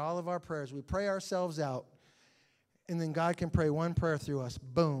you pray all of our prayers. We pray ourselves out, and then God can pray one prayer through us.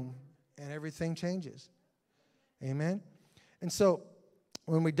 Boom, and everything changes. Amen? And so,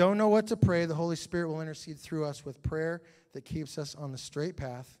 when we don't know what to pray, the Holy Spirit will intercede through us with prayer that keeps us on the straight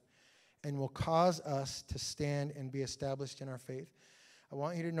path and will cause us to stand and be established in our faith. I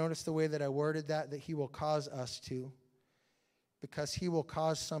want you to notice the way that I worded that He will cause us to, because He will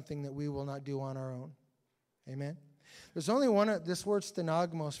cause something that we will not do on our own. Amen? There's only one, this word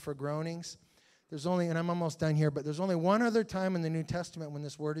stenagmos for groanings, and I'm almost done here, but there's only one other time in the New Testament when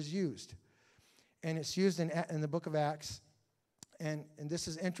this word is used. And it's used in the book of Acts. And this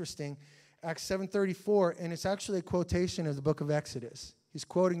is interesting, Acts 7:34, and it's actually a quotation of the book of Exodus. He's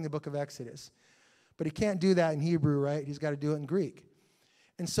quoting the book of Exodus. But he can't do that in Hebrew, right? He's got to do it in Greek.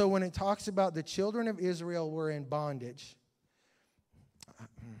 And so when it talks about the children of Israel were in bondage,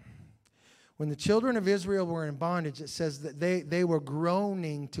 When the children of Israel were in bondage, it says that they were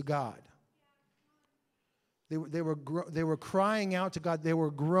groaning to God. They were crying out to God. They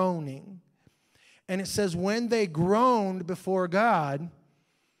were groaning. And it says when they groaned before God,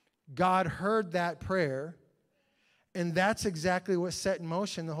 God heard that prayer. And that's exactly what set in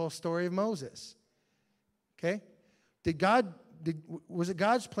motion the whole story of Moses. Okay? Was it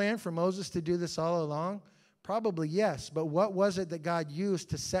God's plan for Moses to do this all along? Probably yes. But what was it that God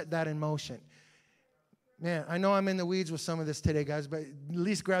used to set that in motion? Man, I know I'm in the weeds with some of this today, guys, but at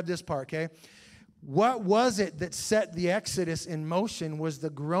least grab this part, okay? What was it that set the Exodus in motion was the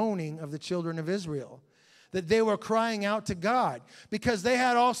groaning of the children of Israel. That they were crying out to God because they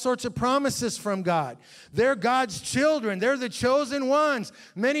had all sorts of promises from God. They're God's children. They're the chosen ones.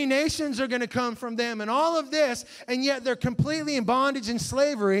 Many nations are going to come from them and all of this, and yet they're completely in bondage and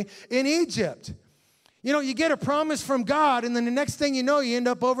slavery in Egypt. You know, you get a promise from God, and then the next thing you know, you end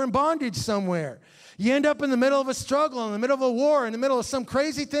up over in bondage somewhere. You end up in the middle of a struggle, in the middle of a war, in the middle of some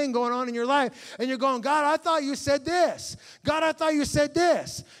crazy thing going on in your life, and you're going, God, I thought you said this. God, I thought you said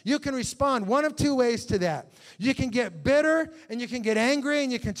this. You can respond one of two ways to that. You can get bitter, and you can get angry,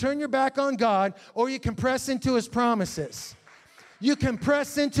 and you can turn your back on God, or you can press into His promises. You can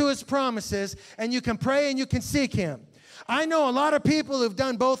press into His promises, and you can pray, and you can seek Him. I know a lot of people who've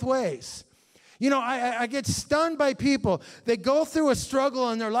done both ways. You know, I get stunned by people. They go through a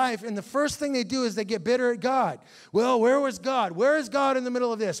struggle in their life, and the first thing they do is they get bitter at God. Well, where was God? Where is God in the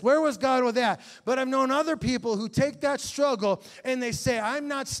middle of this? Where was God with that? But I've known other people who take that struggle, and they say, I'm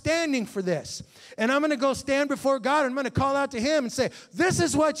not standing for this. And I'm going to go stand before God, and I'm going to call out to Him and say, this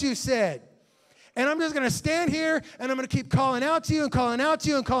is what you said. And I'm just going to stand here, and I'm going to keep calling out to you and calling out to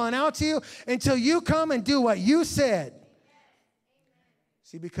you and calling out to you until you come and do what you said.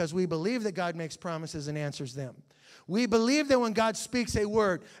 See, because we believe that God makes promises and answers them. We believe that when God speaks a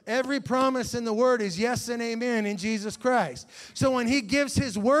word, every promise in the word is yes and amen in Jesus Christ. So when He gives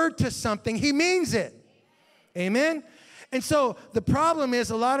His word to something, He means it. Amen? And so the problem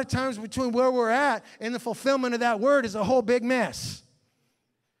is a lot of times between where we're at and the fulfillment of that word is a whole big mess.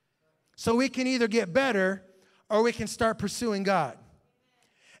 So we can either get better or we can start pursuing God.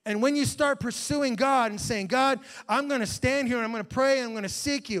 And when you start pursuing God and saying, God, I'm going to stand here and I'm going to pray and I'm going to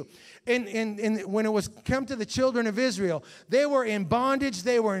seek you. And when it was come to the children of Israel, they were in bondage.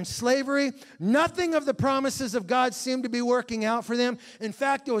 They were in slavery. Nothing of the promises of God seemed to be working out for them. In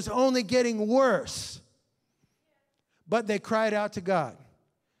fact, it was only getting worse. But they cried out to God.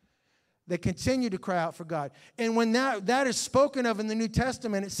 They continued to cry out for God. And when that is spoken of in the New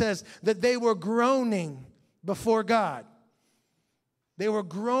Testament, it says that they were groaning before God. They were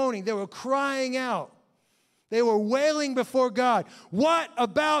groaning. They were crying out. They were wailing before God. What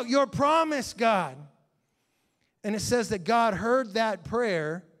about your promise, God? And it says that God heard that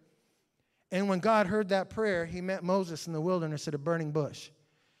prayer. And when God heard that prayer, He met Moses in the wilderness at a burning bush.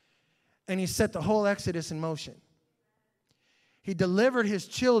 And He set the whole Exodus in motion. He delivered His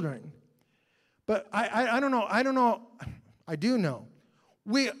children. But I don't know. I do know.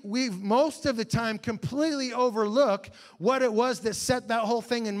 We most of the time completely overlook what it was that set that whole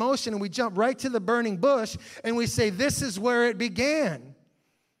thing in motion, and we jump right to the burning bush and we say, this is where it began.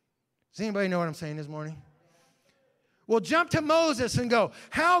 Does anybody know what I'm saying this morning? Well, jump to Moses and go,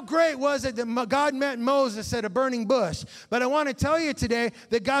 how great was it that God met Moses at a burning bush? But I want to tell you today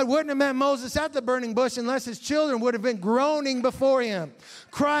that God wouldn't have met Moses at the burning bush unless His children would have been groaning before Him,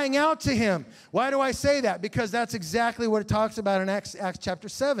 crying out to Him. Why do I say that? Because that's exactly what it talks about in Acts chapter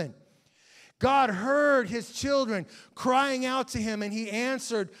 7. God heard His children crying out to Him, and He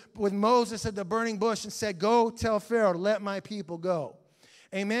answered with Moses at the burning bush and said, go tell Pharaoh to let my people go.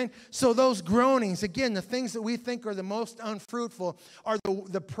 Amen? So those groanings, again, the things that we think are the most unfruitful are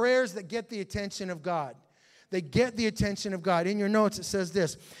the prayers that get the attention of God. They get the attention of God. In your notes, it says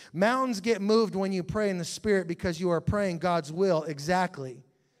this: mountains get moved when you pray in the Spirit because you are praying God's will. Exactly.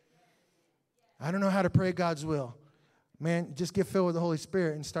 I don't know how to pray God's will. Man, just get filled with the Holy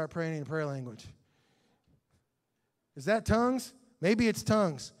Spirit and start praying in prayer language. Is that tongues? Maybe it's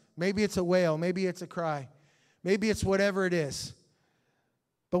tongues. Maybe it's a wail. Maybe it's a cry. Maybe it's whatever it is.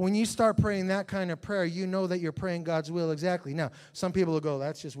 But when you start praying that kind of prayer, you know that you're praying God's will exactly. Now, some people will go,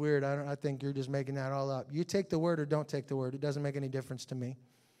 that's just weird. I think you're just making that all up. You take the word or don't take the word. It doesn't make any difference to me.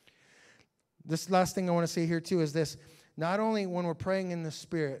 This last thing I want to say here, too, is this. Not only when we're praying in the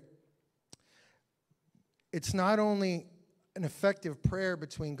Spirit, it's not only an effective prayer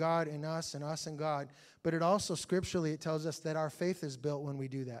between God and us and God, but it also, scripturally, it tells us that our faith is built when we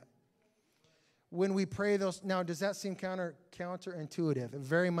do that. When we pray those, now does that seem counterintuitive? It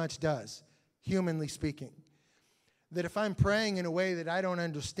very much does, humanly speaking. that if I'm praying in a way that I don't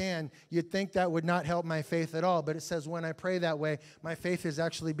understand, you'd think that would not help my faith at all. But it says when I pray that way, my faith is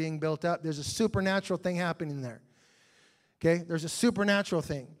actually being built up. There's a supernatural thing happening there. Okay? There's a supernatural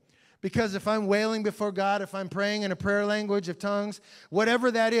thing. Because if I'm wailing before God, if I'm praying in a prayer language of tongues,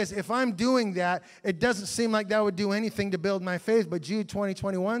 whatever that is, if I'm doing that, it doesn't seem like that would do anything to build my faith. But Jude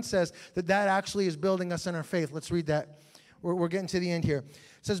 20:21 says that that actually is building us in our faith. Let's read that. We're getting to the end here.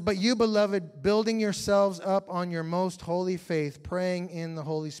 It says, but you, beloved, building yourselves up on your most holy faith, praying in the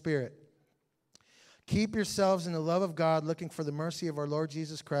Holy Spirit. Keep yourselves in the love of God, looking for the mercy of our Lord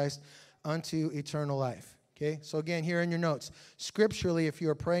Jesus Christ unto eternal life. Okay, so again, here in your notes, scripturally, if you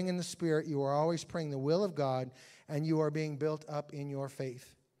are praying in the Spirit, you are always praying the will of God, and you are being built up in your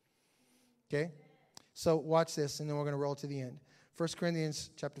faith. Okay, so watch this, and then we're going to roll to the end. 1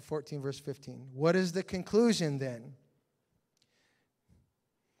 Corinthians chapter 14, verse 15. What is the conclusion then?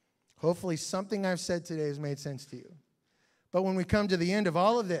 Hopefully something I've said today has made sense to you. But when we come to the end of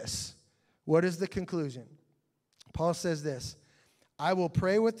all of this, what is the conclusion? Paul says this, I will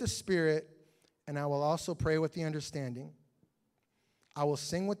pray with the Spirit, and I will also pray with the understanding. I will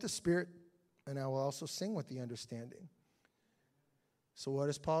sing with the Spirit, and I will also sing with the understanding. So what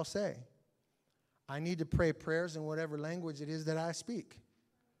does Paul say? I need to pray prayers in whatever language it is that I speak.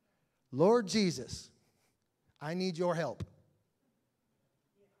 Lord Jesus, I need your help.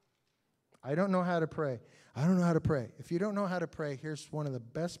 I don't know how to pray. I don't know how to pray. If you don't know how to pray, here's one of the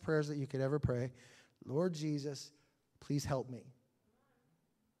best prayers that you could ever pray. Lord Jesus, please help me.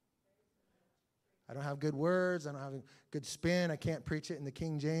 I don't have good words. I don't have a good spin. I can't preach it in the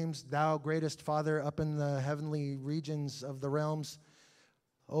King James. Thou greatest Father up in the heavenly regions of the realms.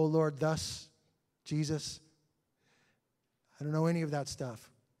 Oh Lord, thus, Jesus. I don't know any of that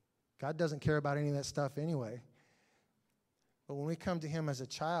stuff. God doesn't care about any of that stuff anyway. But when we come to him as a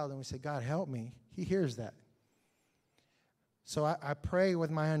child and we say, God, help me, he hears that. So I pray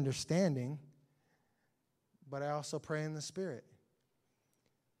with my understanding, but I also pray in the Spirit.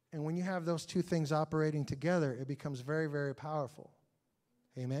 And when you have those two things operating together, it becomes very, very powerful.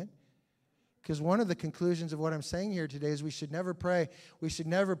 Amen? Because one of the conclusions of what I'm saying here today is we should never pray. We should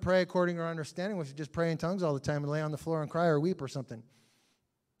never pray according to our understanding. We should just pray in tongues all the time and lay on the floor and cry or weep or something.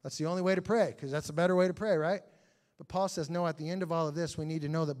 That's the only way to pray, because that's a better way to pray, right? But Paul says, no, at the end of all of this, we need to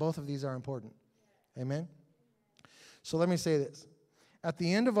know that both of these are important. Amen? So let me say this. At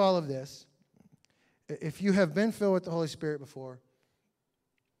the end of all of this, if you have been filled with the Holy Spirit before,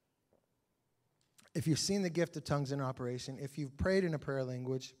 if you've seen the gift of tongues in operation, if you've prayed in a prayer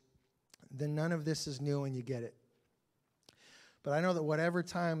language, then none of this is new and you get it. But I know that whatever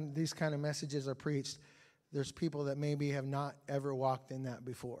time these kind of messages are preached, there's people that maybe have not ever walked in that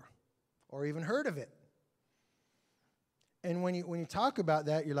before or even heard of it. And when you talk about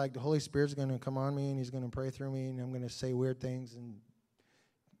that, you're like, the Holy Spirit's going to come on me and he's going to pray through me and I'm going to say weird things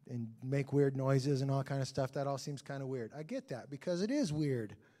and make weird noises and all kind of stuff. That all seems kind of weird. I get that because it is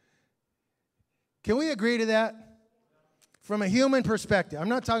weird. Can we agree to that? From a human perspective. I'm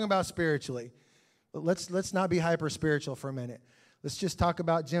not talking about spiritually. But let's not be hyper spiritual for a minute. Let's just talk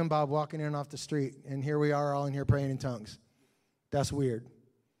about Jim Bob walking in off the street and here we are all in here praying in tongues. That's weird.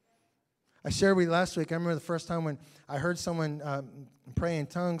 I shared with you last week, I remember the first time when I heard someone pray in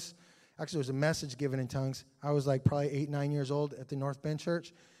tongues. Actually, there was a message given in tongues. I was like probably 8, 9 years old at the North Bend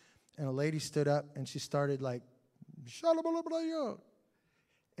Church. And a lady stood up and she started like,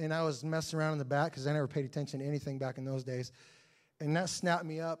 and I was messing around in the back because I never paid attention to anything back in those days. And that snapped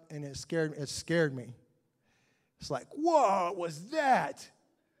me up and it scared me. It's like, whoa, what was that?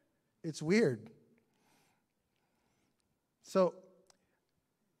 It's weird. So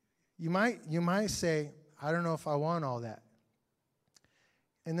you might say, I don't know if I want all that.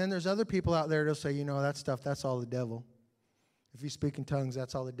 And then there's other people out there that'll say, you know, that stuff, that's all the devil. If you speak in tongues,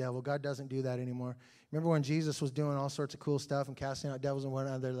 that's all the devil. God doesn't do that anymore. Remember when Jesus was doing all sorts of cool stuff and casting out devils and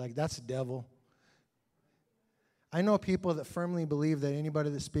whatnot, they're like, that's the devil. I know people that firmly believe that anybody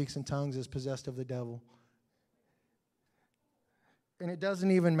that speaks in tongues is possessed of the devil. And it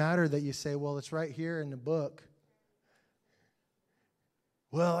doesn't even matter that you say, well, it's right here in the book.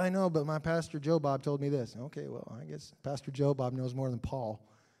 Well, I know, but my Pastor Joe Bob told me this. Okay, well, I guess Pastor Joe Bob knows more than Paul.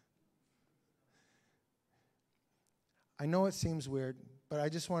 I know it seems weird, but I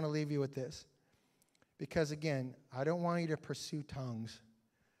just want to leave you with this. Because, again, I don't want you to pursue tongues.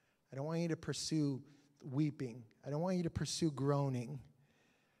 I don't want you to pursue weeping. I don't want you to pursue groaning.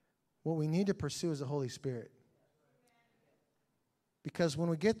 What we need to pursue is the Holy Spirit. Because when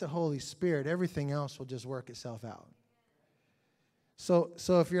we get the Holy Spirit, everything else will just work itself out. So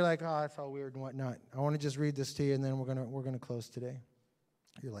if you're like, oh, I felt weird and whatnot, I want to just read this to you, and then we're gonna close today.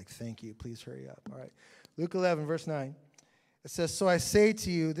 You're like, thank you. Please hurry up. All right. Luke 11, verse 9. It says, so I say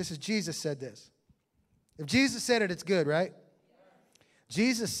to you, this is Jesus said this. If Jesus said it, it's good, right?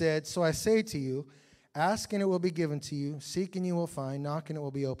 Jesus said, so I say to you, ask and it will be given to you. Seek and you will find. Knock and it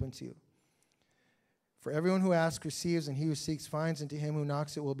will be open to you. For everyone who asks receives, and he who seeks finds, and to him who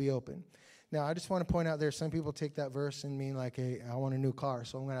knocks it will be open. Now, I just want to point out there, some people take that verse and mean like, hey, I want a new car,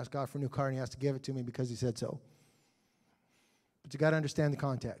 so I'm going to ask God for a new car, and he has to give it to me because he said so. But you got to understand the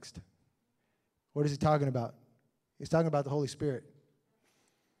context. What is he talking about? He's talking about the Holy Spirit.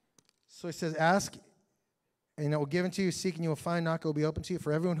 So he says, ask, and it will be given to you. Seek, and you will find. Knock, it will be open to you.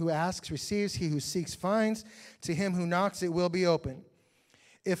 For everyone who asks receives. He who seeks finds. To him who knocks, it will be open.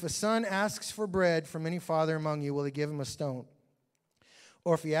 If a son asks for bread from any father among you, will he give him a stone?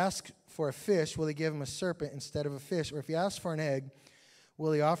 Or if he asks for a fish, will he give him a serpent instead of a fish? Or if he asks for an egg,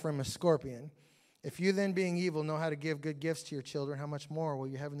 will he offer him a scorpion? If you then, being evil, know how to give good gifts to your children, how much more will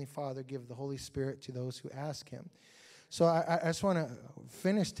your heavenly Father give the Holy Spirit to those who ask him? So I just want to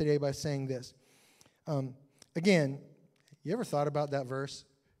finish today by saying this. Again, you ever thought about that verse?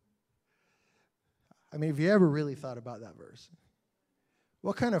 I mean, have you ever really thought about that verse?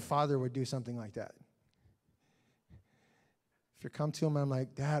 What kind of father would do something like that? If you come to him and I'm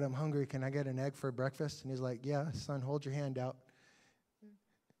like, Dad, I'm hungry. Can I get an egg for breakfast? And he's like, yeah, son, hold your hand out.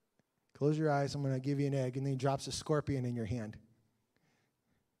 Close your eyes. I'm going to give you an egg. And then he drops a scorpion in your hand.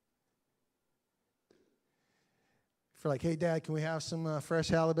 If you're like, hey, Dad, can we have some fresh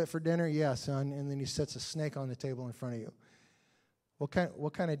halibut for dinner? Yeah, son. And then he sets a snake on the table in front of you.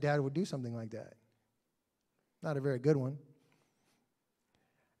 What kind of dad would do something like that? Not a very good one.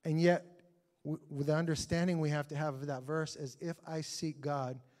 And yet, with the understanding we have to have of that verse is if I seek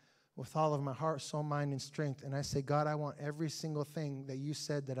God with all of my heart, soul, mind, and strength, and I say, God, I want every single thing that you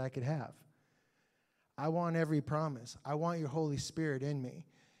said that I could have. I want every promise. I want your Holy Spirit in me.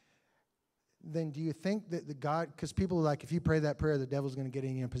 Then do you think that the God, because people are like, if you pray that prayer, the devil's going to get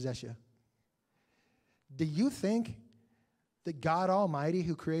in you and possess you. Do you think that God Almighty,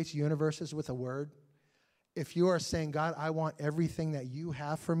 who creates universes with a word, if you are saying, God, I want everything that you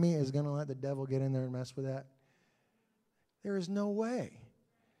have for me, is going to let the devil get in there and mess with that? There is no way.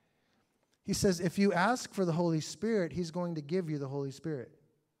 He says, if you ask for the Holy Spirit, he's going to give you the Holy Spirit.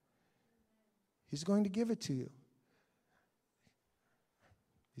 He's going to give it to you.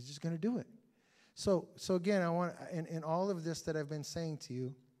 He's just going to do it. So again, I want, in all of this that I've been saying to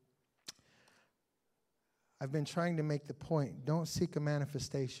you, I've been trying to make the point, don't seek a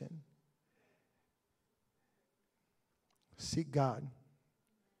manifestation. Seek God.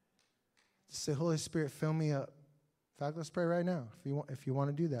 Say, Holy Spirit, fill me up. In fact, let's pray right now if you want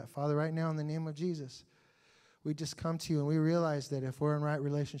to do that. Father, right now in the name of Jesus, we just come to you and we realize that if we're in right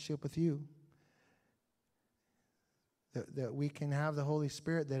relationship with you, that we can have the Holy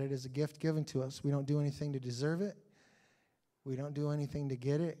Spirit, that it is a gift given to us. We don't do anything to deserve it. We don't do anything to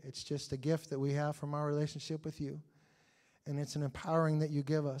get it. It's just a gift that we have from our relationship with you. And it's an empowering that you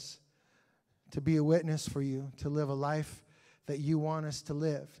give us to be a witness for you, to live a life that you want us to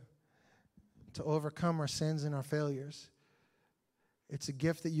live, to overcome our sins and our failures. It's a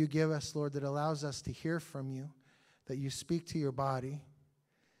gift that you give us, Lord, that allows us to hear from you, that you speak to your body,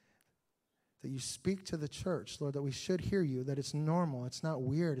 that you speak to the church, Lord, that we should hear you, that it's normal, it's not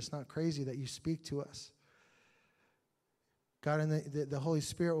weird, it's not crazy that you speak to us. God, and the Holy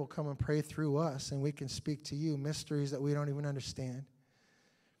Spirit will come and pray through us, and we can speak to you mysteries that we don't even understand.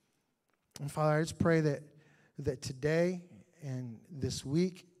 And Father, I just pray that today and this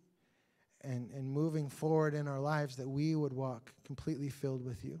week and moving forward in our lives, that we would walk completely filled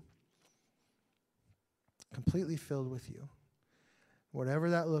with you. Completely filled with you. Whatever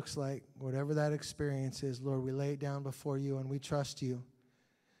that looks like, whatever that experience is, Lord, we lay it down before you and we trust you.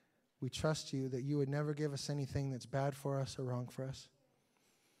 We trust you that you would never give us anything that's bad for us or wrong for us.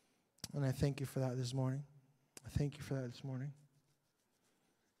 And I thank you for that this morning. I thank you for that this morning.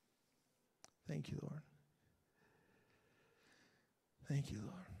 Thank you, Lord. Thank you,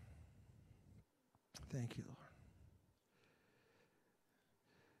 Lord. Thank you, Lord.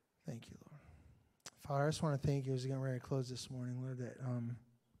 Thank you, Lord. Father, I just want to thank you as we're getting ready to close this morning, Lord, that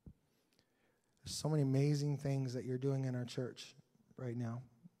there's so many amazing things that you're doing in our church right now.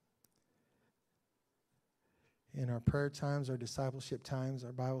 In our prayer times, our discipleship times,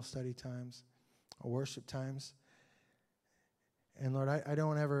 our Bible study times, our worship times. And Lord, I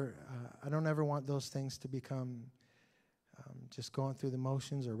don't ever want those things to become just going through the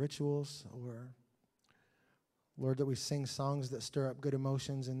motions or rituals, or Lord, that we sing songs that stir up good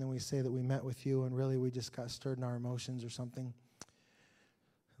emotions and then we say that we met with you and really we just got stirred in our emotions or something.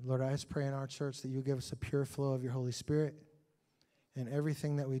 Lord, I just pray in our church that you give us a pure flow of your Holy Spirit. in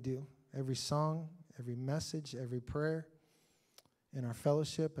everything that we do, every song, every message, every prayer, in our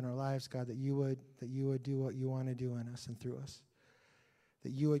fellowship, in our lives, God, that you would do what you want to do in us and through us,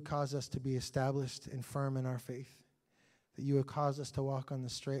 that you would cause us to be established and firm in our faith, that you would cause us to walk on the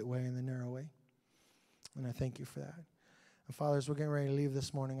straight way and the narrow way. And I thank you for that. And Father, as we're getting ready to leave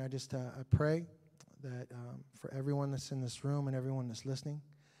this morning, I pray that for everyone that's in this room and everyone that's listening,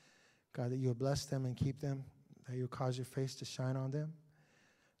 God, that you would bless them and keep them, that you would cause your face to shine on them,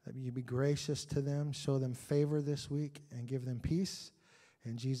 that you be gracious to them, show them favor this week, and give them peace.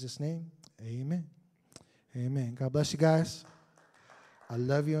 In Jesus' name, amen. Amen. God bless you guys. I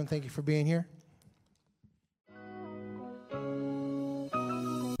love you and thank you for being here.